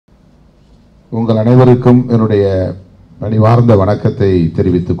உங்கள் அனைவருக்கும் என்னுடைய பணிவார்ந்த வணக்கத்தை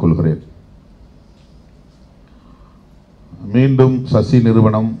தெரிவித்துக் கொள்கிறேன். மீண்டும் சசி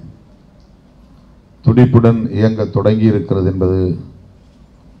நிறுவனம் துடிப்புடன் இயங்க தொடங்கி இருக்கிறது என்பது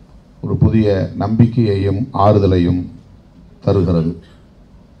ஒரு புதிய நம்பிக்கையையும் ஆறுதலையும் தருகிறது.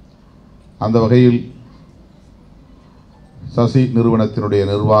 அந்த வகையில் சசி நிறுவனத்தினுடைய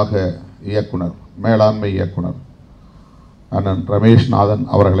நிர்வாக இயக்குனர், மேலாண்மை இயக்குனர் அண்ணன் ரமேஷ்நாதன்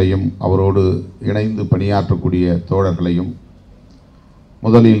அவர்களையும் அவரோடு இணைந்து பணியாற்றக்கூடிய தோழர்களையும்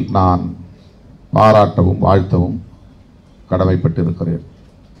முதலில் நான் பாராட்டவும் வாழ்த்தவும் கடமைப்பட்டிருக்கிறேன்.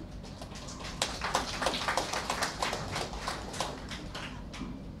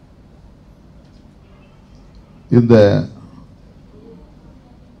 இந்த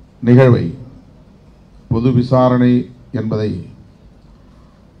நிகழ்வை பொது விசாரணை என்பதை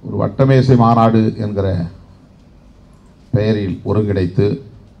ஒரு வட்டமேசை மாநாடு என்கிற பெயரில் ஒருங்கிணைத்து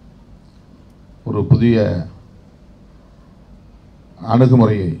ஒரு புதிய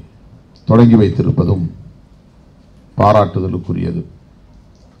அணுகுமுறையை தொடங்கி வைத்திருப்பதும் பாராட்டுதலுக்குரியது.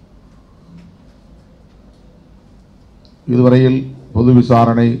 இதுவரையில் பொது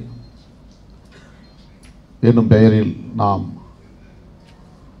விசாரணை என்னும் பெயரில் நாம்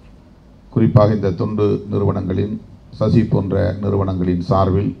குறிப்பாக இந்த தொண்டு நிறுவனங்களின், சசி போன்ற நிறுவனங்களின்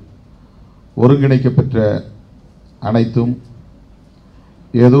சார்பில் ஒருங்கிணைக்கப்பெற்ற அனைத்தும்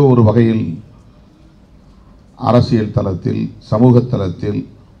ஏதோ ஒரு வகையில் அரசியல் தளத்தில், சமூக தளத்தில்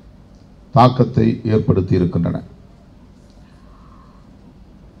தாக்கத்தை ஏற்படுத்தி இருக்கின்றன.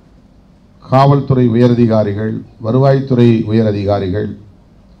 காவல்துறை உயரதிகாரிகள், வருவாய்த்துறை உயரதிகாரிகள்,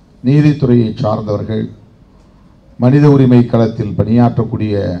 நீதித்துறையை சார்ந்தவர்கள், மனித உரிமை களத்தில்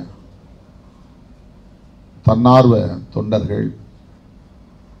பணியாற்றக்கூடிய தன்னார்வ தொண்டர்கள்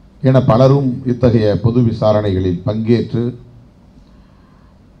என பலரும் இத்தகைய பொது விசாரணைகளில் பங்கேற்று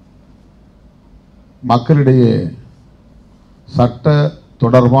மக்களிடையே சட்ட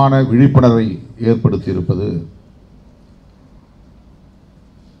தொடர்பான விழிப்புணர்வை ஏற்படுத்தியிருப்பது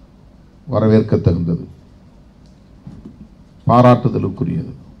வரவேற்கத்தகுந்தது,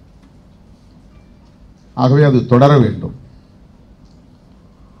 பாராட்டுதலுக்குரியது. ஆகவே அது தொடர வேண்டும்.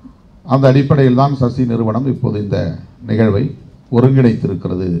 அந்த அடிப்படையில் தான் சசி நிறுவனம் இப்போது இந்த நிகழ்வை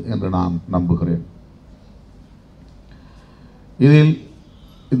ஒருங்கிணைத்திருக்கிறது என்று நான் நம்புகிறேன். இதில்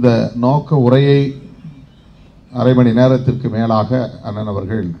இந்த நோக்க உரையை அரை மணி நேரத்திற்கு மேலாக அண்ணன்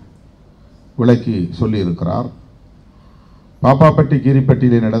அவர்கள் விளக்கி சொல்லியிருக்கிறார். பாப்பாப்பட்டி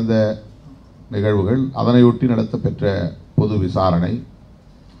கீரிப்பட்டியிலே நடந்த நிகழ்வுகள், அதனையொட்டி நடத்தப்பெற்ற பொது விசாரணை,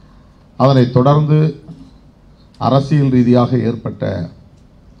 அதனைத் தொடர்ந்து அரசியல் ரீதியாக ஏற்பட்ட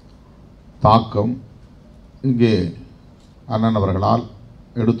தாக்கம் இங்கே அண்ணன் அவர்களால்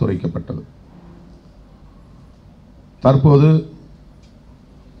எடுத்துரைக்கப்பட்டது. தற்போது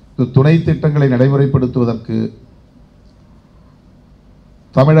துணை திட்டங்களை நடைமுறைப்படுத்துவதற்கு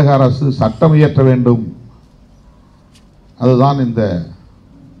தமிழக அரசு சட்டம் இயற்ற வேண்டும், அதுதான் இந்த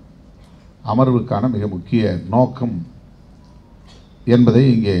அமர்வுக்கான மிக முக்கிய நோக்கம் என்பதை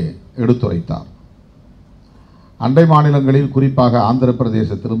இங்கே எடுத்துரைத்தார். அண்டை மாநிலங்களில், குறிப்பாக ஆந்திர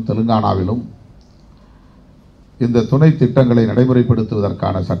பிரதேசத்திலும் தெலுங்கானாவிலும் இந்த துணை திட்டங்களை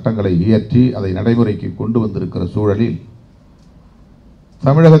நடைமுறைப்படுத்துவதற்கான சட்டங்களை இயற்றி அதை நடைமுறைக்கு கொண்டு வந்திருக்கிற சூழலில்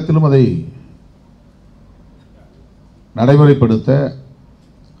தமிழகத்திலும் அதை நடைமுறைப்படுத்த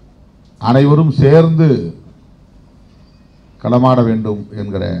அனைவரும் சேர்ந்து களமாட வேண்டும்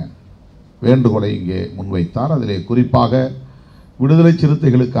என்கிற வேண்டுகோளை இங்கே முன்வைத்தார். அதிலே குறிப்பாக விடுதலை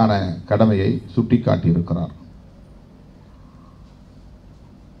சிறுத்தைகளுக்கான கடமையை சுட்டிக்காட்டியிருக்கிறார்.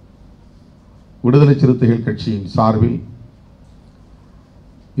 விடுதலை சிறுத்தைகள் கட்சியின் சார்பில்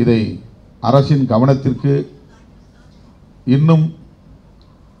இதை அரசின் கவனத்திற்கு இன்னும்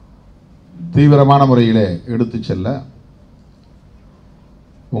தீவிரமான முறையிலே எடுத்துச் செல்ல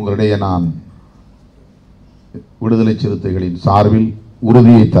உங்களிடையே நான் விடுதலை சிறுத்தைகளின் சார்பில்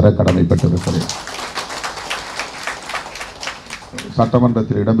உறுதியை தர கடமைப்பட்டிருக்கிறேன்.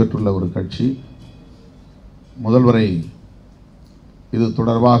 சட்டமன்றத்தில் இடம்பெற்றுள்ள ஒரு கட்சி முதல்வரை இது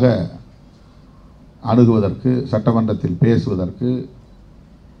தொடர்பாக அணுகுவதற்கு, சட்டமன்றத்தில் பேசுவதற்கு,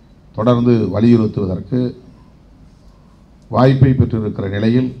 தொடர்ந்து வலியுறுத்துவதற்கு வாய்ப்பை பெற்றிருக்கிற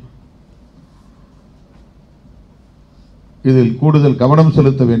நிலையில் இதில் கூடுதல் கவனம்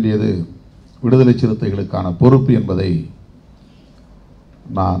செலுத்த வேண்டியது விடுதலை சிறுத்தைகளுக்கான பொறுப்பு என்பதை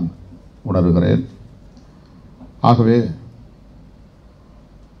நான் உணர்கிறேன். ஆகவே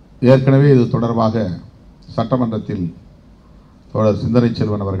ஏற்கனவே இது தொடர்பாக சட்டமன்றத்தில் தோழர் சிந்தனை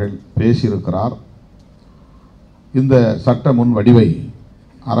செல்வன் அவர்கள் பேசியிருக்கிறார். இந்த சட்ட முன் வடிவை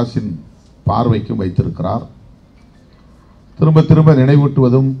அரசின் பார்வைக்கும் வைத்திருக்கிறார். திரும்ப திரும்ப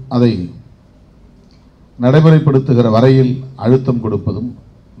நினைவூட்டுவதும் அதை நடைமுறைப்படுத்துகிற வரையில் அழுத்தம் கொடுப்பதும்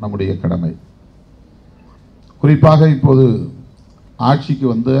நம்முடைய கடமை. குறிப்பாக இப்போது ஆட்சிக்கு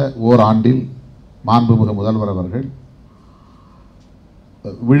வந்த ஓராண்டில் மாண்புமிகு முதல்வர் அவர்கள்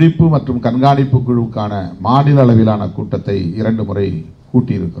விழிப்பு மற்றும் கண்காணிப்பு குழுவுக்கான மாநில அளவிலான கூட்டத்தை 2 முறை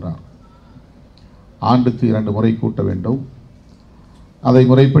கூட்டியிருக்கிறார். ஆண்டுக்கு 2 முறை கூட்ட வேண்டும். அதை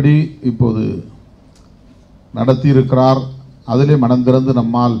முறைப்படி இப்போது நடத்தியிருக்கிறார். அதிலே மனம் திறந்து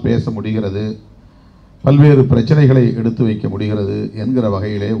நம்மால் பேச முடிகிறது, பல்வேறு பிரச்சனைகளை எடுத்து வைக்க முடிகிறது என்கிற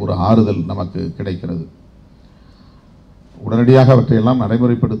வகையிலே ஒரு ஆறுதல் நமக்கு கிடைக்கிறது. உடனடியாக அவற்றையெல்லாம்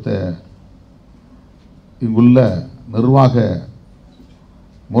நடைமுறைப்படுத்த இங்குள்ள நிர்வாக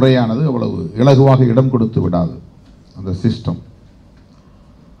முறையானது அவ்வளவு இலகுவாக இடம் கொடுத்து விடாது. அந்த சிஸ்டம்,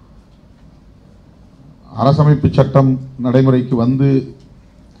 அரசமைப்பு சட்டம் நடைமுறைக்கு வந்து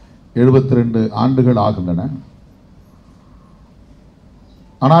 72 ஆண்டுகள் ஆகின்றன.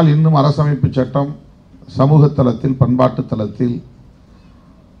 ஆனால் இன்னும் அரசமைப்பு சட்டம் சமூக தளத்தில், பண்பாட்டு தளத்தில்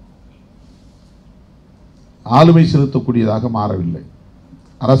ஆளுமை செலுத்தக்கூடியதாக மாறவில்லை.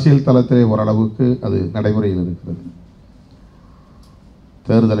 அரசியல் தளத்திலே ஓரளவுக்கு அது நடைமுறையில் இருக்கிறது.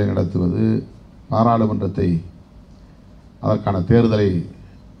 தேர்தலை நடத்துவது, பாராளுமன்றத்தை அதற்கான தேர்தலை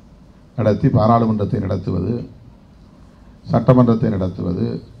நடத்தி பாராளுமன்றத்தை நடத்துவது, சட்டமன்றத்தை நடத்துவது,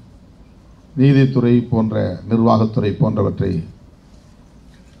 நீதித்துறை போன்ற நிர்வாகத்துறை போன்றவற்றை,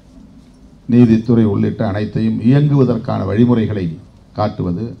 நீதித்துறை உள்ளிட்ட அனைத்தையும் இயங்குவதற்கான வழிமுறைகளை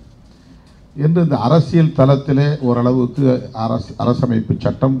காட்டுவது என்று இந்த அரசியல் தளத்திலே ஓரளவுக்கு அரசமைப்பு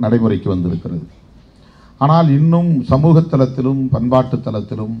சட்டம் நடைமுறைக்கு வந்திருக்கிறது. ஆனால் இன்னும் சமூக தளத்திலும், பண்பாட்டு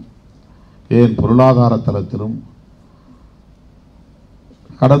தளத்திலும், ஏன் பொருளாதார தளத்திலும்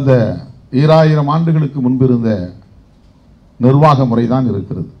கடந்த 2000 ஆண்டுகளுக்கு முன்பிருந்த நிர்வாக முறைதான்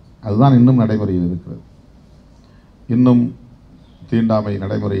இருக்கிறது. அதுதான் இன்னும் நடைமுறையில் இருக்கிறது. இன்னும் தீண்டாமை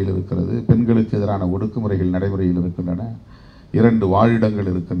நடைமுறையில் இருக்கிறது. பெண்களுக்கு எதிரான ஒடுக்குமுறைகள் நடைமுறையில் இருக்கின்றன. 2 வாழிடங்கள்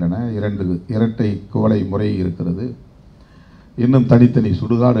இருக்கின்றன. 2 இரட்டை குவளை முறை இருக்கிறது. இன்னும் தனித்தனி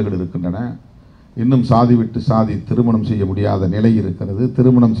சுடுகாடுகள் இருக்கின்றன. இன்னும் சாதி விட்டு சாதி திருமணம் செய்ய முடியாத நிலை இருக்கிறது.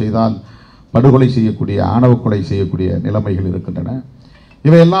 திருமணம் செய்தால் படுகொலை செய்யக்கூடிய, ஆணவ கொலை செய்யக்கூடிய நிலைமைகள் இருக்கின்றன.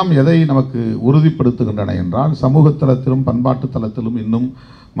 இவையெல்லாம் எதை நமக்கு உறுதிப்படுத்துகின்றன என்றால், சமூக தளத்திலும் பண்பாட்டு தளத்திலும் இன்னும்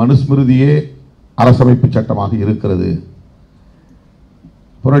மனுஸ்மிருதியே அரசமைப்பு சட்டமாக இருக்கிறது.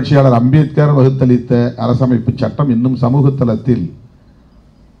 புரட்சியாளர் அம்பேத்கர் வகுத்தளித்த அரசமைப்பு சட்டம் இன்னும் சமூக தளத்தில்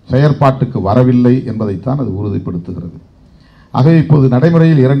செயற்பாட்டுக்கு வரவில்லை என்பதைத்தான் அது உறுதிப்படுத்துகிறது. ஆகவே இப்போது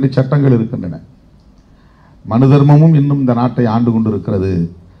நடைமுறையில் 2 சட்டங்கள் இருக்கின்றன. மனு தர்மமும் இன்னும் இந்த நாட்டை ஆண்டு கொண்டிருக்கிறது.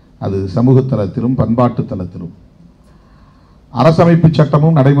 அது சமூக தளத்திலும் பண்பாட்டு தளத்திலும். அரசமைப்பு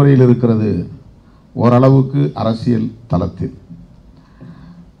சட்டமும் நடைமுறையில் இருக்கிறது, ஓரளவுக்கு அரசியல் தளத்தில்.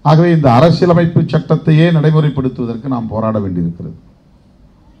 ஆகவே இந்த அரசியலமைப்பு சட்டத்தையே நடைமுறைப்படுத்துவதற்கு நாம் போராட வேண்டியிருக்கிறது.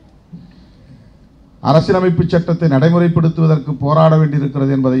 அரசியலமைப்பு சட்டத்தை நடைமுறைப்படுத்துவதற்கு போராட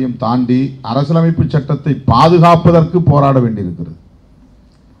வேண்டியிருக்கிறது என்பதையும் தாண்டி அரசியலமைப்பு சட்டத்தை பாதுகாப்பதற்கு போராட வேண்டியிருக்கிறது.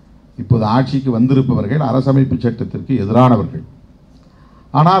 இப்போது ஆட்சிக்கு வந்திருப்பவர்கள் அரசமைப்பு சட்டத்திற்கு எதிரானவர்கள்.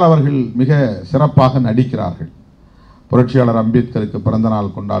 ஆனால் அவர்கள் மிக சிறப்பாக நடிக்கிறார்கள். புரட்சியாளர் அம்பேத்கருக்கு பிறந்த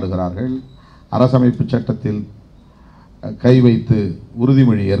நாள் கொண்டாடுகிறார்கள். அரசமைப்பு சட்டத்தில் கை வைத்து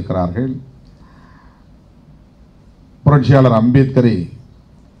உறுதிமொழி ஏற்கிறார்கள். புரட்சியாளர் அம்பேத்கரை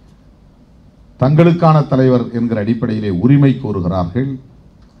தங்களுக்கான தலைவர் என்கிற அடிப்படையிலே உரிமை கோருகிறார்கள்.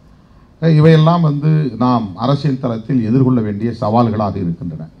 இவையெல்லாம் நாம் அரசியல் தளத்தில் எதிர்கொள்ள வேண்டிய சவால்களாக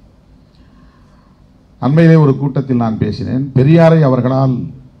இருக்கின்றன. அண்மையிலே ஒரு கூட்டத்தில் நான் பேசினேன். பெரியாரை அவர்களால்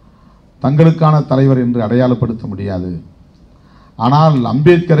தங்களுக்கான தலைவர் என்று அடையாளப்படுத்த முடியாது. ஆனால்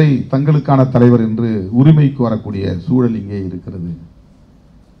அம்பேத்கரை தங்களுக்கான தலைவர் என்று உரிமை கோரக்கூடிய சூழல் இங்கே இருக்கிறது.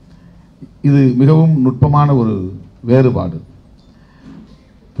 இது மிகவும் நுட்பமான ஒரு வேறுபாடு.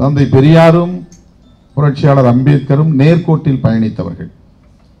 தந்தை பெரியாரும் புரட்சியாளர் அம்பேத்கரும் நேர்கோட்டில் பயணித்தவர்கள்.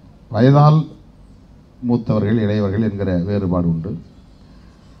 வயதால் மூத்தவர்கள், இளையவர்கள் என்கிற வேறுபாடு உண்டு.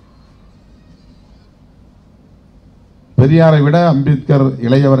 பெரியாரை விட அம்பேத்கர்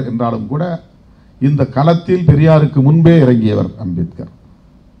இளையவர் என்றாலும் கூட இந்த களத்தில் பெரியாருக்கு முன்பே இறங்கியவர் அம்பேத்கர்.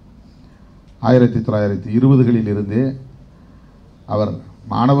 1920களில் இருந்தே, அவர்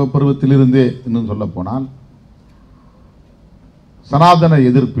மாணவ பருவத்திலிருந்தே இன்னும் சொல்ல போனால் சனாதன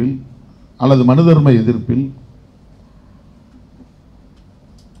எதிர்ப்பில் அல்லது மனுதர்ம எதிர்ப்பில்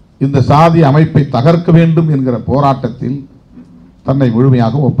இந்த சாதி அமைப்பை தகர்க்க வேண்டும் என்கிற போராட்டத்தில் தன்னை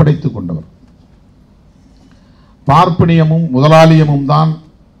முழுமையாக ஒப்படைத்துக் கொண்டவர். பார்ப்பனியமும் முதலாளியமும் தான்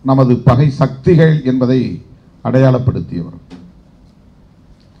நமது பகை சக்திகள் என்பதை அடையாளப்படுத்தியவர்.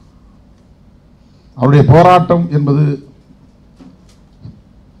 அவருடைய போராட்டம் என்பது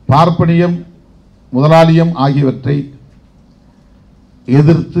பார்ப்பனியம், முதலாளியம் ஆகியவற்றை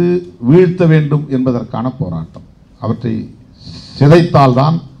எதிர்த்து வீழ்த்த வேண்டும் என்பதற்கான போராட்டம். அவற்றை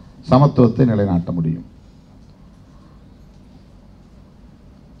சிதைத்தால்தான் சமத்துவத்தை நிலைநாட்ட முடியும்.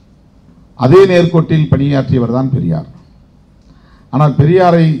 அதே நேர்கோட்டில் பணியாற்றியவர் தான் பெரியார். ஆனால்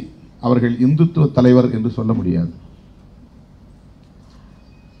பெரியாரை அவர்கள் இந்துத்துவ தலைவர் என்று சொல்ல முடியாது.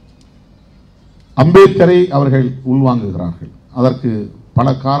 அம்பேத்கரை அவர்கள் உள்வாங்குகிறார்கள். அதற்கு பல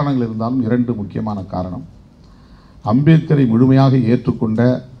காரணங்கள் இருந்தாலும் 2 முக்கியமான காரணம். அம்பேத்கரை முழுமையாக ஏற்றுக்கொண்ட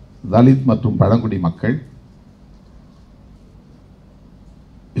தலித் மற்றும் பழங்குடி மக்கள்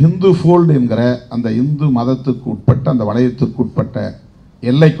இந்து ஃபோல்டு என்கிற அந்த இந்து மதத்துக்கு உட்பட்ட அந்த வளையத்திற்கு உட்பட்ட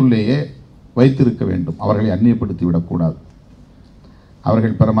எல்லைக்குள்ளேயே வைத்திருக்க வேண்டும். அவர்களை அந்நியப்படுத்தி விடக்கூடாது.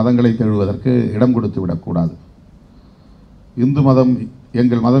 அவர்கள் பிற மதங்களை தழுவதற்கு இடம் கொடுத்து விடக்கூடாது. இந்து மதம்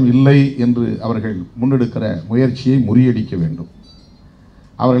எங்கள் மதம் இல்லை என்று அவர்கள் முன்னெடுக்கிற முயற்சியை முறியடிக்க வேண்டும்.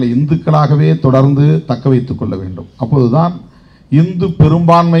 அவர்களை இந்துக்களாகவே தொடர்ந்து தக்க வைத்துக் கொள்ள வேண்டும். அப்போதுதான் இந்து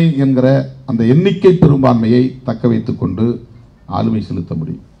பெரும்பான்மை என்கிற அந்த எண்ணிக்கை பெரும்பான்மையை தக்க வைத்துக் கொண்டு ஆளுமை செலுத்த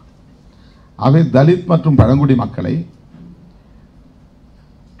முடியும். ஆகவே தலித் மற்றும் பழங்குடி மக்களை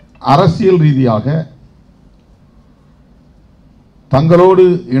அரசியல் ரீதியாக தங்களோடு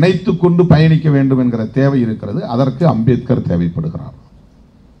இணைத்துக் கொண்டு பயணிக்க வேண்டும் என்கிற தேவை இருக்கிறது. அதற்கு அம்பேத்கர் தேவைப்படுகிறார்.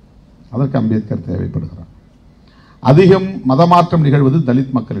 அதிகம் மதமாற்றம் நிகழ்வது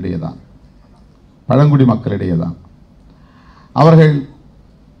தலித் மக்களிடையே தான், பழங்குடி மக்களிடையே தான். அவர்கள்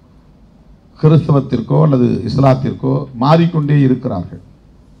கிறிஸ்தவத்திற்கோ அல்லது இஸ்லாத்திற்கோ மாறிக்கொண்டே இருக்கிறார்கள்.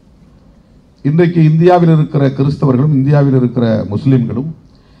 இன்றைக்கு இந்தியாவில் இருக்கிற கிறிஸ்தவர்களும் இந்தியாவில் இருக்கிற முஸ்லிம்களும்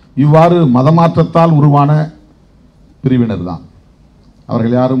இவ்வாறு மதமாற்றத்தால் உருவான பிரிவினர் தான்.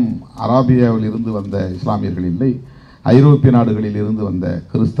 அவர்கள் யாரும் அராபியாவில் இருந்து வந்த இஸ்லாமியர்கள் இல்லை, ஐரோப்பிய நாடுகளில் இருந்து வந்த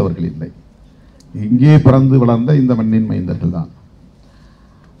கிறிஸ்தவர்கள் இல்லை. இங்கே பிறந்து வளர்ந்த இந்த மண்ணின் மைந்தர்கள் தான்.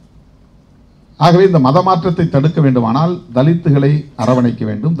 ஆகவே இந்த மதமாற்றத்தை தடுக்க வேண்டுமானால் தலித்துகளை அரவணைக்க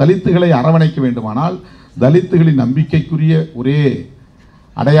வேண்டும். தலித்துகளை அரவணைக்க வேண்டுமானால் தலித்துகளின் நம்பிக்கைக்குரிய ஒரே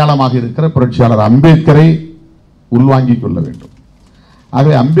அடையாளமாக இருக்கிற புரட்சியாளர் அம்பேத்கரை உள்வாங்கிக் கொள்ள வேண்டும்.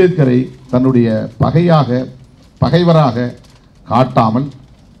 ஆகவே அம்பேத்கரை தன்னுடைய பகைவராக காட்டாமல்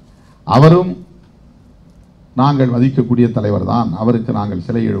அவரும் நாங்கள் மதிக்கக்கூடிய தலைவர் தான், அவருக்கு நாங்கள்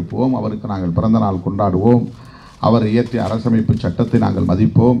சிலை எழுப்புவோம், அவருக்கு நாங்கள் பிறந்த நாள் கொண்டாடுவோம், அவர் இயற்றிய அரசமைப்பு சட்டத்தை நாங்கள்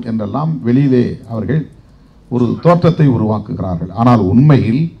மதிப்போம் என்றெல்லாம் வெளியிலே அவர்கள் ஒரு தோற்றத்தை உருவாக்குகிறார்கள். ஆனால்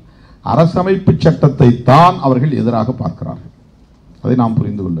உண்மையில் அரசமைப்பு சட்டத்தை தான் அவர்கள் எதிராக பார்க்கிறார்கள். அதை நாம்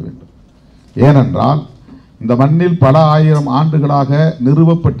புரிந்து கொள்ள வேண்டும். ஏனென்றால் இந்த மண்ணில் பல ஆயிரம் ஆண்டுகளாக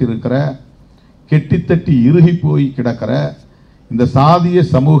நிறுவப்பட்டிருக்கிற கெட்டித்தட்டி இறுகி போய் கிடக்கிற இந்த சாதிய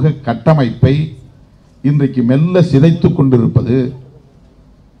சமூக கட்டமைப்பை இன்றைக்கு மெல்ல சிதைத்துக் கொண்டிருப்பது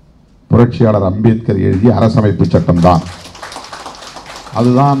புரட்சியாளர் அம்பேத்கர் எழுதிய அரசமைப்பு சட்டம் தான்.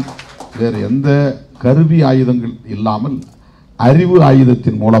 அதுதான் வேறு எந்த கருவி ஆயுதங்கள் இல்லாமல் அறிவு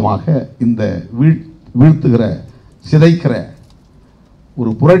ஆயுதத்தின் மூலமாக இந்த வீழ்த்துகிற சிதைக்கிற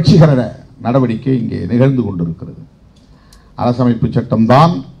ஒரு புரட்சிகர நடவடிக்கை இங்கே நிகழ்ந்து கொண்டிருக்கிறது. அரசமைப்பு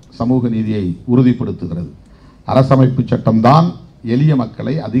சட்டம்தான் சமூக நீதியை உறுதிப்படுத்துகிறது. அரசமைப்பு சட்டம்தான் எளிய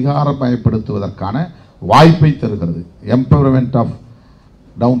மக்களை அதிகாரமயப்படுத்துவதற்கான வாய்ப்பை தருகிறது. Empowerment of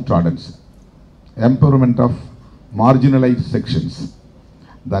down ட்ராடன்ஸ், empowerment of marginalised sections,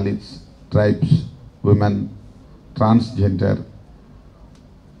 Dalits, tribes, women, transgender,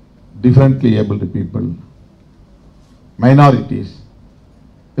 differently abled people, minorities,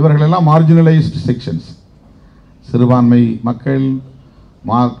 இவர்களெல்லாம் மார்ஜினலைஸ்ட் செக்ஷன்ஸ். சிறுபான்மை மக்கள்,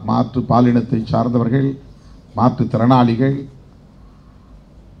 மாற்று பாலினத்தை சார்ந்தவர்கள், மாற்றுத்திறனாளிகள்,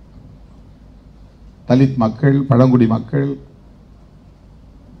 தலித் மக்கள், பழங்குடி மக்கள்,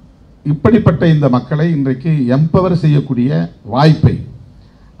 இப்படிப்பட்ட இந்த மக்களை இன்றைக்கு எம்பவர் செய்யக்கூடிய வாய்ப்பை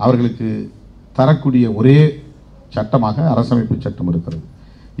அவர்களுக்கு தரக்கூடிய ஒரே சட்டமாக அரசமைப்பு சட்டம் இருக்கிறது.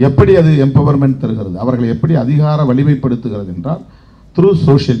 எப்படி அது எம்பவர்மெண்ட் தருகிறது, அவர்களை எப்படி அதிகார வலிமைப்படுத்துகிறது என்றால் through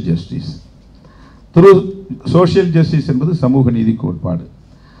social justice. Social justice என்பது சமூக நீதி கோட்பாடு.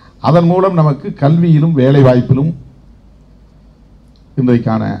 அதன் மூலம் நமக்கு கல்வியிலும் வேலை வாய்ப்பிலும்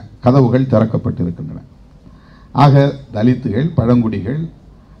இன்றைக்கான கதவுகள் திறக்கப்பட்டிருக்கின்றன. ஆக தலித்துகள், பழங்குடிகள்,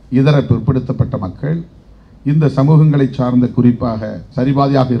 இதர பிற்படுத்தப்பட்ட மக்கள், இந்த சமூகங்களை சார்ந்த குறிப்பாக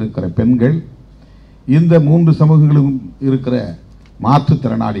சரிபாதியாக இருக்கிற பெண்கள், இந்த 3 சமூகங்களும் இருக்கிற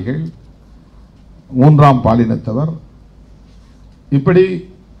மாற்றுத்திறனாளிகள், 3ஆம் பாலினத்தவர், இப்படி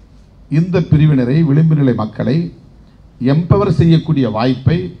இந்த பிரிவினரை, விளிம்பு நிலை மக்களை எம்பவர் செய்யக்கூடிய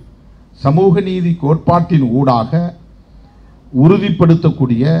வாய்ப்பை சமூக நீதி கோட்பாட்டின் ஊடாக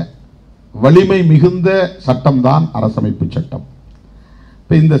உறுதிப்படுத்தக்கூடிய வலிமை மிகுந்த சட்டம்தான் அரசமைப்பு சட்டம்.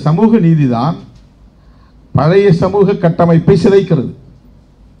 இப்போ இந்த சமூக நீதி தான் பழைய சமூக கட்டமைப்பை சிதைக்கிறது.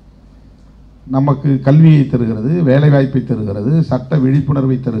 நமக்கு கல்வியை தருகிறது, வேலைவாய்ப்பை தருகிறது, சட்ட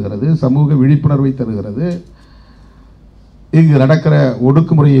விழிப்புணர்வை தருகிறது, சமூக விழிப்புணர்வை தருகிறது, இங்கு நடக்கிற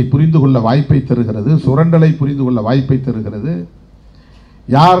ஒடுக்குமுறையை புரிந்து கொள்ள வாய்ப்பை தருகிறது, சுரண்டலை புரிந்து கொள்ள வாய்ப்பை தருகிறது,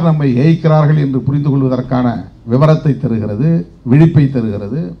 யார் நம்மை ஏய்க்கிறார்கள் என்று புரிந்து கொள்வதற்கான விவரத்தை தருகிறது, விழிப்பை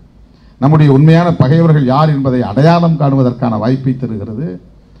தருகிறது, நம்முடைய உண்மையான பகைவர்கள் யார் என்பதை அடையாளம் காணுவதற்கான வாய்ப்பை தருகிறது.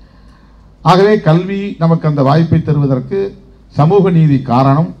 ஆகவே கல்வி நமக்கு அந்த வாய்ப்பை தருவதற்கு சமூக நீதி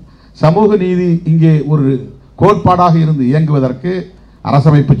காரணம். சமூக நீதி இங்கே ஒரு கோட்பாடாக இருந்து இயங்குவதற்கு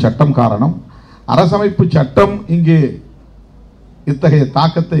அரசமைப்பு சட்டம் காரணம். அரசமைப்பு சட்டம் இங்கே இத்தகைய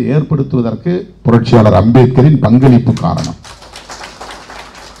தாக்கத்தை ஏற்படுத்துவதற்கு புரட்சியாளர் அம்பேத்கரின் பங்களிப்பு காரணம்.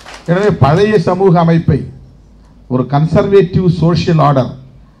 எனவே பழைய சமூக அமைப்பை, ஒரு கன்சர்வேட்டிவ் சோஷியல் ஆர்டர்,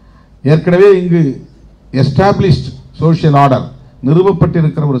 ஏற்கனவே இங்கு எஸ்டாப்ளிஷ்ட் சோஷியல் ஆர்டர்,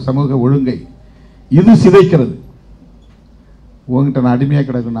 நிறுவப்பட்டிருக்கிற ஒரு சமூக ஒழுங்கை இது சிதைக்கிறது. உங்ககிட்ட நான் அடிமையாக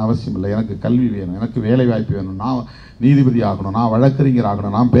கிடக்கணும்னு அவசியம் இல்லை, எனக்கு கல்வி வேணும், எனக்கு வேலை வாய்ப்பு வேணும், நான் நீதிபதி ஆகணும், நான் வழக்கறிஞர்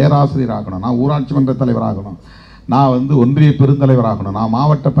ஆகணும், நான் பேராசிரியர் ஆகணும், நான் ஊராட்சி மன்ற தலைவர் ஆகணும், நான் ஒன்றிய பெருந்தலைவர் ஆகணும், நான்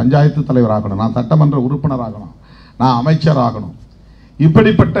மாவட்ட பஞ்சாயத்து தலைவர் ஆகணும், நான் சட்டமன்ற உறுப்பினர் ஆகணும், நான் அமைச்சர் ஆகணும்.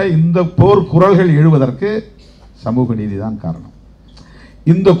 இப்படிப்பட்ட இந்த போர் குரல்கள் எழுவதற்கு சமூக நீதி தான் காரணம்.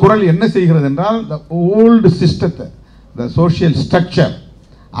 இந்த குரல் என்ன செய்கிறது என்றால், the old சிஸ்டத்தை, the social structure,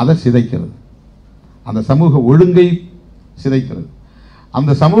 அதை சிதைக்கிறது, அந்த சமூக ஒழுங்கை சிதைக்கிறது.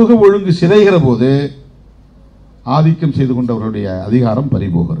 அந்த சமூக ஒழுங்கு சிதைகிற போது ஆதிக்கம் செய்து கொண்டவர்களுடைய அதிகாரம்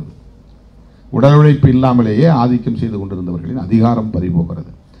பறிபோகிறது. உடல் உழைப்பு இல்லாமலேயே ஆதிக்கம் செய்து கொண்டிருந்தவர்களின் அதிகாரம்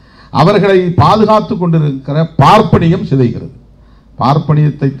பறிபோகிறது. அவர்களை பாதுகாத்து கொண்டிருக்கிற பார்ப்பனியம் சிதைகிறது.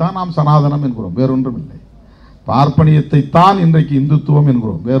 பார்ப்பனியத்தை தான் நாம் சனாதனம் என்கிறோம், வேறொன்றும் இல்லை. பார்ப்பனியத்தை தான் இன்றைக்கு இந்துத்துவம்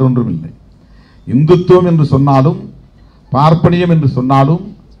என்கிறோம், வேறொன்றும் இல்லை. இந்துத்துவம் என்று சொன்னாலும், பார்ப்பனியம் என்று சொன்னாலும்,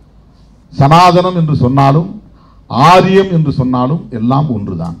 சனாதனம் என்று சொன்னாலும், ஆரியம் என்று சொன்னாலும் எல்லாம்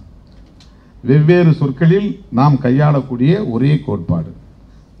ஒன்றுதான். வெவ்வேறு சொற்களில் நாம் கையாளக்கூடிய ஒரே கோட்பாடு,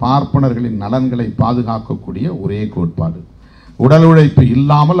 பார்ப்பனர்களின் நலன்களை பாதுகாக்கக்கூடிய ஒரே கோட்பாடு. உடல் உழைப்பு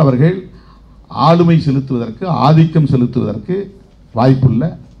இல்லாமல் அவர்கள் ஆளுமை செலுத்துவதற்கு, ஆதிக்கம் செலுத்துவதற்கு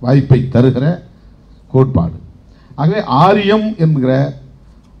வாய்ப்பை தருகிற கோட்பாடு. ஆகவே ஆரியம் என்கிற,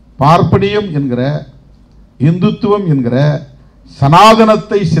 பார்ப்பனியம் என்கிற, இந்துத்துவம் என்கிற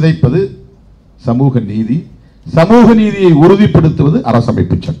சனாதனத்தை சிதைப்பது சமூக நீதி, சமூக நீதியை உறுதிப்படுத்துவது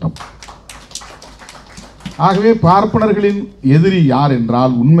அரசமைப்பு சட்டம். ஆகவே பார்ப்பனர்களின் எதிரி யார்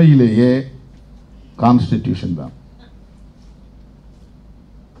என்றால் உண்மையிலேயே கான்ஸ்டிடியூஷன் தான்.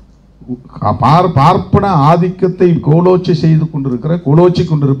 பார்ப்பன ஆதிக்கத்தை கோலோச்சி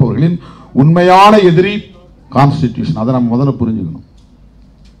கொண்டிருப்பவர்களின் உண்மையான எதிரி கான்ஸ்டிடியூஷன். அதை நம்ம முதல்ல புரிஞ்சுக்கணும்.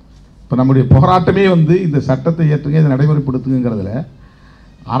 இப்போ நம்முடைய போராட்டமே இந்த சட்டத்தை ஏற்றுங்க, இதை நடைமுறைப்படுத்துங்கிறதுல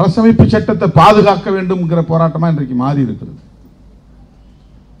அரசமைப்பு சட்டத்தை பாதுகாக்க வேண்டும்ங்கிற போராட்டமாக இன்றைக்கு மாறி இருக்கிறது.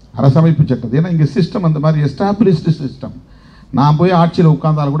 அரசமைப்பு சட்டத்தை, ஏன்னா இங்கே சிஸ்டம் அந்த மாதிரி எஸ்டாப்ளிஷ்டு சிஸ்டம். நான் போய் ஆட்சியில்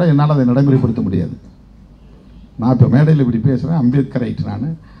உட்கார்ந்தாலும் கூட என்னால் அதை நடைமுறைப்படுத்த முடியாது. நான் இப்போ மேடையில் இப்படி பேசுகிறேன், அம்பேத்கரைட்,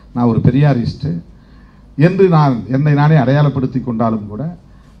 நான் ஒரு பெரியாரிஸ்ட்டு என்று என்னை நானே அடையாளப்படுத்தி கொண்டாலும் கூட,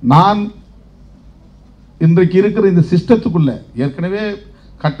 நான் இன்றைக்கு இருக்கிற இந்த சிஸ்டத்துக்குள்ள ஏற்கனவே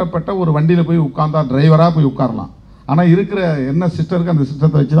கட்டப்பட்ட ஒரு வண்டியில் போய் உட்கார்ந்தா டிரைவராக போய் உட்காரலாம். ஆனால் இருக்கிற என்ன சிஸ்டம் இருக்குது அந்த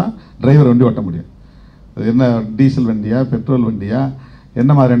சிஸ்டத்தை வச்சு தான் டிரைவர் வண்டி ஓட்ட முடியும். என்ன டீசல் வண்டியா, பெட்ரோல் வண்டியா,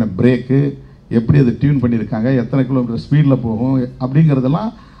 என்ன மாதிரியான பிரேக்கு, எப்படி அது டியூன் பண்ணியிருக்காங்க, எத்தனை கிலோமீட்டர் ஸ்பீடில் போகும் அப்படிங்கிறதெல்லாம்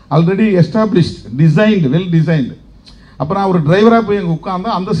already established, designed, well designed. அப்போ நான் ஒரு டிரைவராக போய் அங்கே உட்காந்தா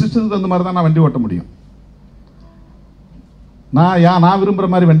அந்த சிஸ்டத்துக்கு தகுந்த மாதிரி தான் நான் வண்டி ஓட்ட முடியும். நான் விரும்புகிற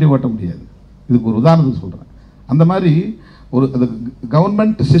மாதிரி வண்டி ஓட்ட முடியாது. இதுக்கு ஒரு உதாரணத்துக்கு சொல்கிறேன். அந்த மாதிரி ஒரு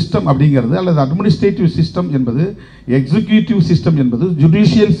கவர்மெண்ட் சிஸ்டம் அப்படிங்கிறது, அல்லது அட்மினிஸ்ட்ரேட்டிவ் சிஸ்டம் என்பது, எக்ஸிக்யூட்டிவ் சிஸ்டம் என்பது,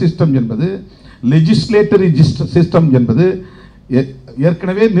 ஜுடிஷியல் சிஸ்டம் என்பது, லெஜிஸ்லேட்டரி சிஸ்டம் என்பது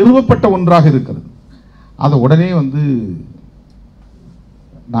ஏற்கனவே நிறுவப்பட்ட ஒன்றாக இருக்கிறது. அதை உடனே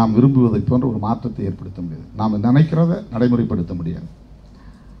நாம் விரும்புவதை போன்ற ஒரு மாற்றத்தை ஏற்படுத்த முடியாது. நாம் நினைக்கிறத நடைமுறைப்படுத்த முடியாது.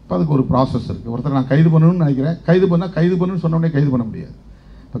 இப்போ அதுக்கு ஒரு ப்ராசஸ் இருக்குது. ஒருத்தர் நான் கைது பண்ணணும்னு நினைக்கிறேன், கைது பண்ணுன்னு சொன்ன உடனே கைது பண்ண முடியாது.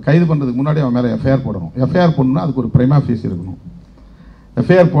 இப்போ கைது பண்ணுறதுக்கு முன்னாடி அவன் மேலே எஃப்ஐஆர் போடணும். எஃப்ஐஆர் போடணும்னா அதுக்கு ஒரு பிரைமா ஃபேஸ் இருக்கணும்.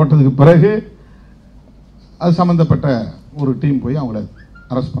 எஃப்ஐஆர் போட்டதுக்கு பிறகு அது சம்மந்தப்பட்ட ஒரு டீம் போய் அவங்கள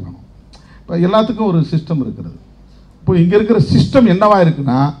அரெஸ்ட் பண்ணணும். இப்போ எல்லாத்துக்கும் ஒரு சிஸ்டம் இருக்கிறது. இப்போ இங்கே இருக்கிற சிஸ்டம் என்னவா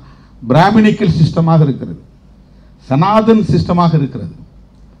இருக்குன்னா, பிராமினிக்கல் சிஸ்டமாக இருக்கிறது, சனாதன் சிஸ்டமாக இருக்கிறது,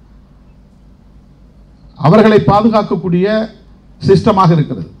 அவர்களை பாதுகாக்கக்கூடிய சிஸ்டமாக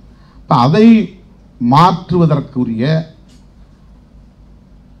இருக்கிறது. இப்போ அதை மாற்றுவதற்குரிய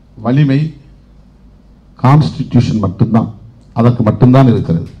வலிமை கான்ஸ்டிடியூஷன் மட்டும்தான், அதற்கு மட்டும்தான்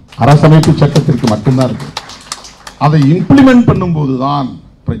இருக்கிறது, அரசமைப்பு சட்டத்திற்கு மட்டும்தான் இருக்கிறது. அதை இம்ப்ளிமெண்ட் பண்ணும்போது தான்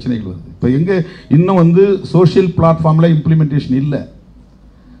பிரச்சனைகள் வருது. இப்போ எங்கே இன்னும் சோஷியல் பிளாட்ஃபார்மில் இம்ப்ளிமெண்டேஷன் இல்லை.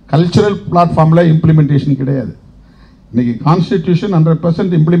 கல்ச்சுரல் பிளாட்ஃபார்மில் இம்ப்ளிமெண்டேஷன் கிடையாது. இன்றைக்கி கான்ஸ்டிடியூஷன்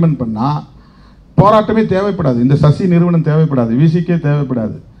 100% இம்ப்ளிமெண்ட் பண்ணால் போராட்டமே தேவைப்படாது. இந்த சசி நிறுவனம் தேவைப்படாது, VCK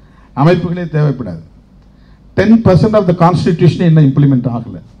தேவைப்படாது, அமைப்புகளே தேவைப்படாது. 10% ஆஃப் த கான்ஸ்டிடியூஷனே இன்னும் இம்ப்ளிமெண்ட்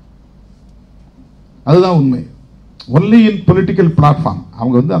ஆகலை. அதுதான் உண்மை. ஒன்லி இன் பொலிட்டிக்கல் பிளாட்ஃபார்ம்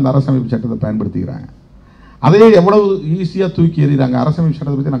அவங்க வந்து அந்த அரசமைப்பு சட்டத்தை பயன்படுத்திக்கிறாங்க. அதையே எவ்வளவு ஈஸியாக தூக்கி எறிகிறாங்க. அரசமைப்பு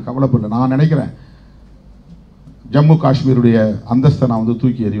சட்டத்தை பற்றி நான் கவலைப்படல. நான் நினைக்கிறேன் ஜம்மு காஷ்மீருடைய அந்தஸ்தை நான் வந்து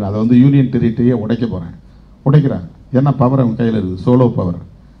தூக்கி எறிவேன். அதை வந்து யூனியன் டெரிட்டரியை உடைக்கிறாங்க. ஏன்னா பவர் அவங்க கையில் இருக்குது, சோலோ பவர்.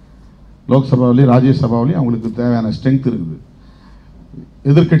 லோக்சபாவிலையும் ராஜ்யசபாவிலையும் அவங்களுக்கு தேவையான ஸ்ட்ரென்த் இருக்குது.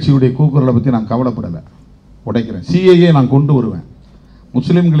 எதிர்கட்சியுடைய கூக்குரலை பற்றி நான் கவலைப்படலை, உடைக்கிறேன். CAA நான் கொண்டு வருவேன்.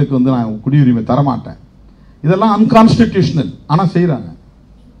 முஸ்லீம்களுக்கு வந்து நான் குடியுரிமை தரமாட்டேன். இதெல்லாம் அன்கான்ஸ்டிடியூஷனல். ஆனால் செய்கிறாங்க.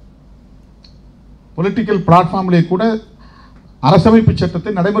 பொலிட்டிக்கல் பிளாட்ஃபார்ம்லேயே கூட அரசமைப்பு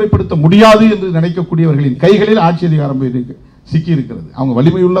சட்டத்தை நடைமுறைப்படுத்த முடியாது என்று நினைக்கக்கூடியவர்களின் கைகளில் ஆட்சி அதிகாரம் சிக்கி இருக்கிறது. அவங்க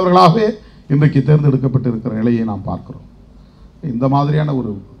வலிமையுள்ளவர்களாகவே இன்றைக்கு தேர்ந்தெடுக்கப்பட்டு இருக்கிற நிலையை நாம் பார்க்கிறோம். இந்த மாதிரியான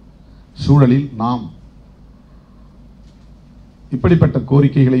ஒரு சூழலில் நாம் இப்படிப்பட்ட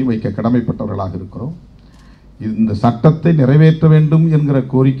கோரிக்கைகளையும் வைக்க கடமைப்பட்டவர்களாக இருக்கிறோம். இந்த சட்டத்தை நிறைவேற்ற வேண்டும் என்கிற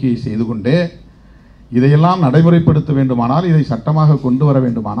கோரிக்கையை செய்து கொண்டே இதையெல்லாம் நடைமுறைப்படுத்த வேண்டுமானால், இதை சட்டமாக கொண்டு வர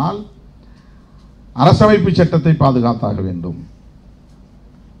வேண்டுமானால் அரசமைப்பு சட்டத்தை பாதுகாத்தாக வேண்டும்.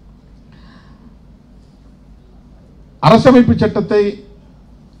 அரசமைப்பு சட்டத்தை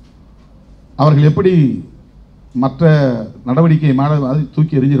அவர்கள் எப்படி மற்ற நடவடிக்கை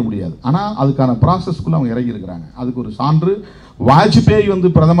தூக்கி எறிஞ்சிட முடியாது. ஆனால் அதுக்கான ப்ராசஸ்க்குள்ள அவங்க இறங்கி இருக்கிறாங்க. அதுக்கு ஒரு சான்று, வாஜ்பேயி வந்து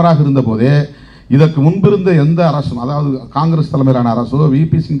பிரதமராக இருந்த போதே இதற்கு முன்பிருந்த எந்த அரசும், அதாவது காங்கிரஸ் தலைமையிலான அரசோ,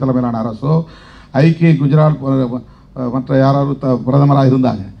 VP சிங் தலைமையிலான அரசோ, ஐக்கிய குஜராத் மற்ற யாராவது பிரதமராக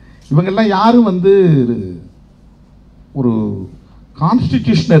இருந்தாங்க. இவங்கெல்லாம் யாரும் வந்து ஒரு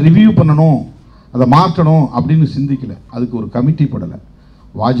கான்ஸ்டிடியூஷனை ரிவ்யூ பண்ணணும், அதை மாற்றணும் அப்படின்னு சிந்திக்கல. அதுக்கு ஒரு கமிட்டி போடலை.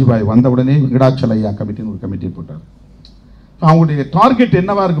 வாஜ்பாய் வந்த உடனே வெங்கடாச்சலையா கமிட்டின்னு ஒரு கமிட்டி போட்டார். அவங்களுடைய டார்கெட்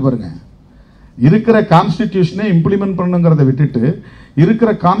என்னவா இருக்கு பாருங்க. இருக்கிற கான்ஸ்டிடியூஷனை இம்ப்ளிமெண்ட் பண்ணுங்கிறத விட்டுட்டு இருக்கிற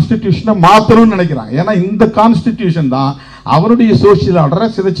கான்ஸ்டிடியூஷனை மாற்றணும்னு நினைக்கிறாங்க. ஏன்னா இந்த கான்ஸ்டிடியூஷன் தான் அவருடைய சோசியல் ஆர்டரை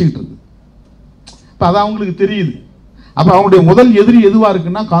சிதைச்சிக்கிட்டு இருக்கு. இப்போ அது அவங்களுக்கு தெரியுது. அப்போ அவங்களுடைய முதல் எதிரி எதுவாக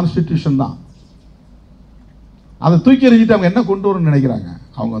இருக்குன்னா கான்ஸ்டிடியூஷன் தான். அதை தூக்கி எறிஞ்சிட்டு அவங்க என்ன கொண்டு வரணும்னு நினைக்கிறாங்க.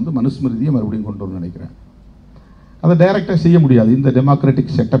 அவங்க வந்து மனுஸ்மிருதியை மறுபடியும் கொண்டு வரணும்னு நினைக்கிறாங்க. அதை டைரெக்டாக செய்ய முடியாது இந்த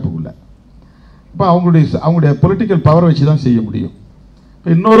டெமோக்ராட்டிக் செட்டப்புக்குள்ள. இப்போ அவங்களுடைய பொலிட்டிக்கல் பவர் வச்சு தான் செய்ய முடியும். இப்போ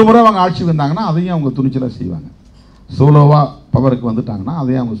இன்னொரு முறை அவங்க ஆட்சி வந்தாங்கன்னா அதையும் அவங்க துணிச்சலாக செய்வாங்க. சோலோவாக பவருக்கு வந்துட்டாங்கன்னா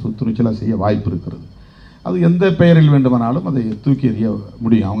அதையும் அவங்க துணிச்சலாக செய்ய வாய்ப்பு இருக்கிறது. அது எந்த பெயரில் வேண்டுமானாலும் அதை தூக்கி எறிய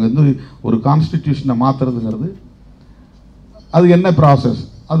முடியும். அவங்க வந்து ஒரு கான்ஸ்டிடியூஷனை மாற்றுறதுங்கிறது அது என்ன ப்ராசஸ்,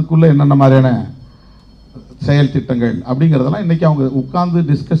 அதுக்குள்ளே என்னென்ன மாதிரியான செயல் திட்டங்கள் அப்படிங்கிறதெல்லாம் இன்றைக்கி அவங்க உட்கார்ந்து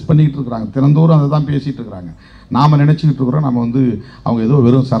டிஸ்கஸ் பண்ணிக்கிட்டு இருக்கிறாங்க. தினந்தோறும் அதை தான் பேசிகிட்டு இருக்கிறாங்க. நாம் நினச்சிக்கிட்டு இருக்கிறோம் நம்ம வந்து அவங்க ஏதோ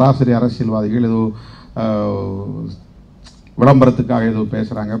வெறும் சராசரி அரசியல்வாதிகள், ஏதோ விளம்பரத்துக்காக ஏதோ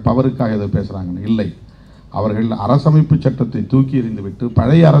பேசுகிறாங்க, பவருக்காக ஏதோ பேசுகிறாங்கன்னு இல்லை. அவர்கள் அரசமைப்பு சட்டத்தை தூக்கி எறிந்துவிட்டு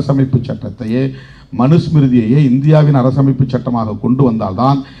பழைய அரசமைப்பு சட்டத்தையே, மனுஸ்மிருதியையே இந்தியாவின் அரசமைப்பு சட்டமாக கொண்டு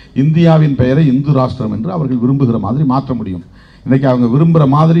வந்தால்தான் இந்தியாவின் பெயரை இந்து ராஷ்டிரம் என்று அவர்கள் விரும்புகிற மாதிரி மாற்ற முடியும். இன்றைக்கி அவங்க விரும்புகிற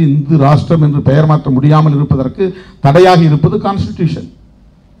மாதிரி இந்து ராஷ்டிரம் என்று பெயர் மாற்ற முடியாமல் இருப்பதற்கு தடையாக இருப்பது கான்ஸ்டிடியூஷன்.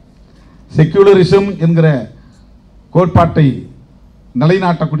 செக்யூலரிசம் என்கிற கோட்பாட்டை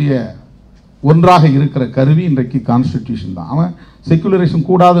நிலைநாட்டக்கூடிய ஒன்றாக இருக்கிற கருவி இன்றைக்கு கான்ஸ்டிடியூஷன் தான். அவன் செக்யூலரிசம்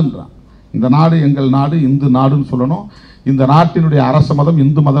கூடாதுன்றான். இந்த நாடு எங்கள் நாடு, இந்து நாடுன்னு சொல்லணும். இந்த நாட்டினுடைய அரச மதம்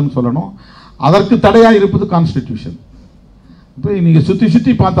இந்து மதம் சொல்லணும். அதற்கு தடையாக இருப்பது கான்ஸ்டிடியூஷன். இப்போ நீங்கள்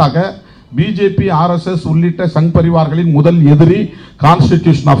சுற்றி பார்த்தாக்க பிஜேபி, RSS உள்ளிட்ட சங் பரிவார்களின் முதல் எதிரி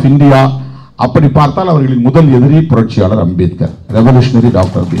கான்ஸ்டிடியூஷன் ஆஃப் இந்தியா. அப்படி பார்த்தால் அவர்களின் முதல் எதிரி புரட்சியாளர் Ambedkar, revolutionary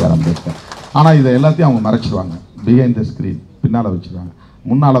doctor B.R. Ambedkar. ஆனால் இதை எல்லாத்தையும் அவங்க மறைச்சிடுவாங்க. பிஹைண்ட் த ஸ்க்ரீன் பின்னால் வச்சுருவாங்க.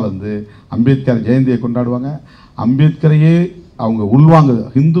 முன்னால் வந்து அம்பேத்கர் ஜெயந்தியை கொண்டாடுவாங்க. அம்பேத்கரையே அவங்க உள்வாங்க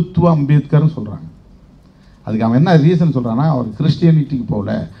ஹிந்துத்துவ அம்பேத்கர்னு சொல்கிறாங்க. அதுக்கு அவன் என்ன ரீசன் சொல்கிறான்னா, அவர் கிறிஸ்டியானிட்டிக்கு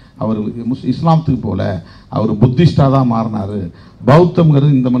போகல, அவர் இஸ்லாமத்துக்கு போகல, அவர் புத்திஸ்டாக தான் மாறினார்.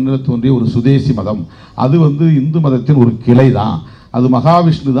 பௌத்தம்ங்கிறது இந்த மண்ணில் தோன்றிய ஒரு சுதேசி மதம். அது வந்து இந்து மதத்தின் ஒரு கிளை தான். அது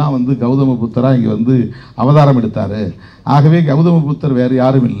மகாவிஷ்ணு தான் வந்து கௌதம புத்தராக இங்கே வந்து அவதாரம் எடுத்தார். ஆகவே கௌதம புத்தர் வேறு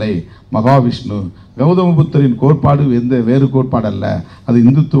யாரும் இல்லை, மகாவிஷ்ணு. கௌதம புத்தரின் கோட்பாடு எந்த வேறு கோட்பாடு அல்ல, அது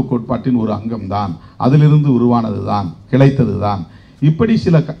இந்துத்துவ கோட்பாட்டின் ஒரு அங்கம்தான், அதிலிருந்து உருவானது தான், கிளைத்தது தான். இப்படி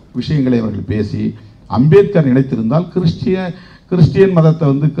சில விஷயங்களை அவர்கள் பேசி அம்பேத்கர் நினைத்திருந்தால் கிறிஸ்டியன் மதத்தை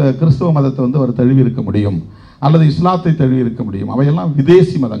வந்து கிறிஸ்தவ மதத்தை வந்து அவர் தழுவி இருக்க முடியும், அல்லது இஸ்லாத்தை தழுவி இருக்க முடியும். அவையெல்லாம்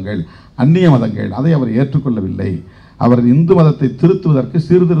விதேசி மதங்கள், அந்நிய மதங்கள். அதை அவர் ஏற்றுக்கொள்ளவில்லை. அவர் இந்து மதத்தை திருத்துவதற்கு,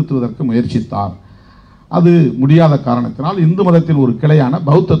 சீர்திருத்துவதற்கு முயற்சித்தார். அது முடியாத காரணத்தினால் இந்து மதத்தில் ஒரு கிளையான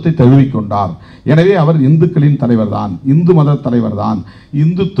பௌத்தத்தை தழுவிக்கொண்டார். எனவே அவர் இந்துக்களின் தலைவர் தான், இந்து மத தலைவர் தான்,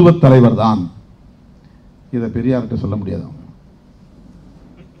 இந்துத்துவ தலைவர் தான். இதை பெரியார்கிட்ட சொல்ல முடியாது.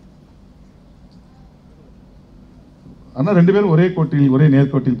 ஆனால் 2 பேரும் ஒரே கோட்டில் ஒரே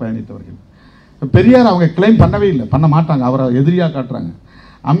நேர்கோட்டில் பயணித்தவர்கள். பெரியார் அவங்க கிளைம் பண்ணவே இல்லை, பண்ண மாட்டாங்க, அவரை எதிரியாக காட்டுறாங்க.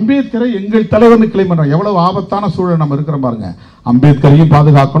 அம்பேத்கரை எங்கள் தலைவர்னு கிளைம் பண்றாங்க. எவ்வளவு ஆபத்தான சூழல் நம்ம இருக்கிறோம் பாருங்க. அம்பேத்கரையும்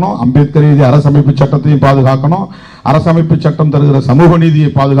பாதுகாக்கணும், அம்பேத்கர் எழுதிய அரசமைப்பு சட்டத்தையும் பாதுகாக்கணும், அரசமைப்பு சட்டம் தருகிற சமூக நீதியை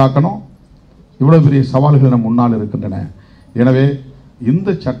பாதுகாக்கணும். இவ்வளவு பெரிய சவால்கள் நம் முன்னால் இருக்கின்றன. எனவே இந்த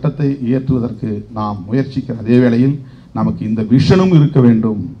சட்டத்தை இயற்றுவதற்கு நாம் முயற்சிக்கிற அதே வேளையில் நமக்கு இந்த விஷனும் இருக்க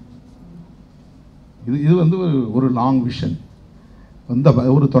வேண்டும். இது வந்து ஒரு லாங் விஷன்,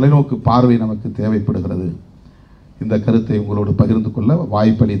 ஒரு தொலைநோக்கு பார்வை நமக்கு தேவைப்படுகிறது. இந்த கருத்தை உங்களோடு பகிர்ந்து கொள்ள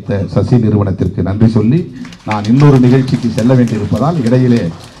வாய்ப்பளித்த சசி நிறுவனத்திற்கு நன்றி சொல்லி நான் இன்னொரு நிகழ்ச்சிக்கு செல்ல வேண்டியிருப்பதால் இடையிலே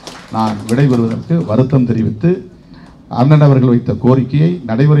நான் விடைபெறுவதற்கு வருத்தம் தெரிவித்து அண்ணன் அவர்கள் வைத்த கோரிக்கையை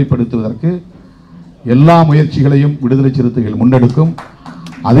நடைமுறைப்படுத்துவதற்கு எல்லா முயற்சிகளையும் விடுதலை சிறுத்தைகள் முன்னெடுக்கும்.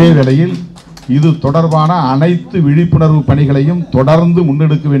 அதே வேளையில் இது தொடர்பான அனைத்து விழிப்புணர்வு பணிகளையும் தொடர்ந்து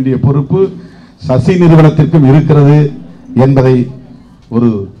முன்னெடுக்க வேண்டிய பொறுப்பு சசி நிறுவனத்திற்கும் இருக்கிறது என்பதை ஒரு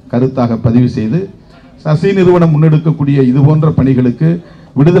கருத்தாக பதிவு செய்து, சசி நிறுவனம் முன்னெடுக்கக்கூடிய இது போன்ற பணிகளுக்கு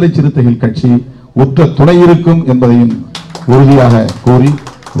விடுதலை சிறுத்தைகள் கட்சி உற்ற துணை இருக்கும் என்பதையும் உறுதியாக கூறி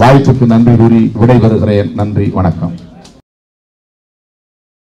வாய்ப்புக்கு நன்றி கூறி விடைபெறுகிறேன். நன்றி, வணக்கம்.